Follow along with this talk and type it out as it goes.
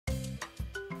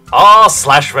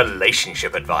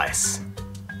r/relationship advice.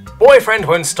 Boyfriend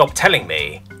won't stop telling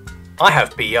me I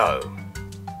have BO.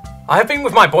 I have been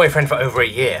with my boyfriend for over a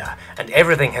year, and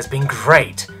everything has been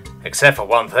great, except for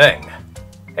one thing.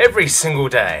 Every single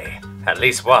day, at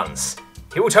least once,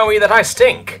 he will tell me that I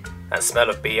stink and smell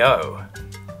of BO.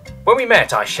 When we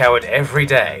met, I showered every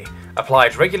day,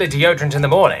 applied regular deodorant in the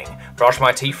morning, brushed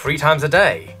my teeth 3 times a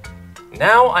day.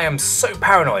 Now I am so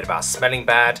paranoid about smelling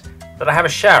bad that I have a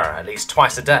shower at least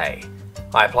twice a day.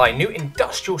 I apply new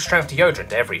industrial strength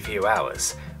deodorant every few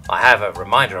hours. I have a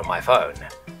reminder on my phone,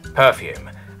 perfume,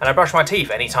 and I brush my teeth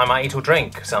anytime I eat or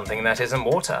drink something that isn't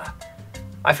water.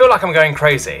 I feel like I'm going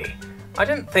crazy. I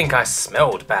didn't think I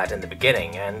smelled bad in the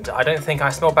beginning, and I don't think I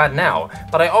smell bad now,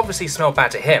 but I obviously smell bad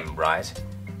to him, right?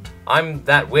 I'm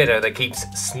that weirdo that keeps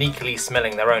sneakily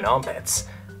smelling their own armpits.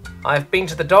 I've been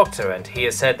to the doctor and he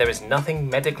has said there is nothing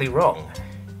medically wrong.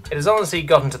 It has honestly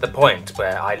gotten to the point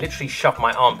where I literally shove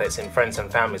my armpits in friends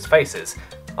and family's faces,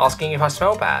 asking if I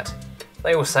smell bad.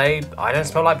 They will say I don't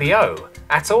smell like BO,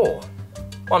 at all.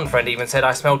 One friend even said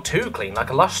I smelled too clean like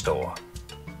a Lush store.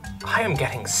 I am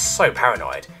getting so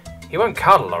paranoid. He won't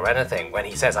cuddle or anything when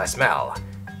he says I smell.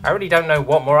 I really don't know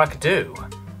what more I could do.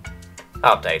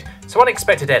 Update. So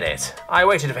unexpected edit. I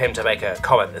waited for him to make a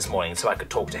comment this morning so I could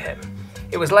talk to him.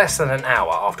 It was less than an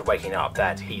hour after waking up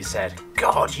that he said,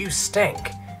 "God, you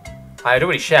stink." I had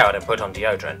already showered and put on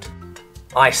deodorant.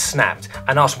 I snapped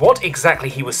and asked what exactly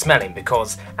he was smelling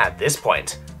because, at this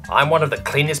point, I'm one of the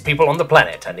cleanest people on the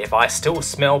planet, and if I still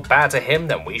smell bad to him,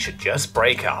 then we should just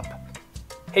break up.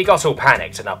 He got all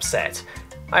panicked and upset.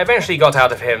 I eventually got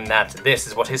out of him that this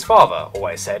is what his father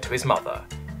always said to his mother.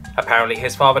 Apparently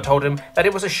his father told him that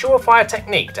it was a surefire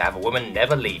technique to have a woman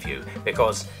never leave you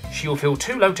because she will feel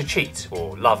too low to cheat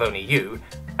or love only you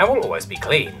and will always be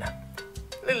clean.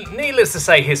 Needless to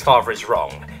say, his father is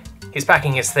wrong. He's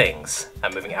packing his things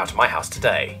and moving out of my house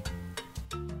today.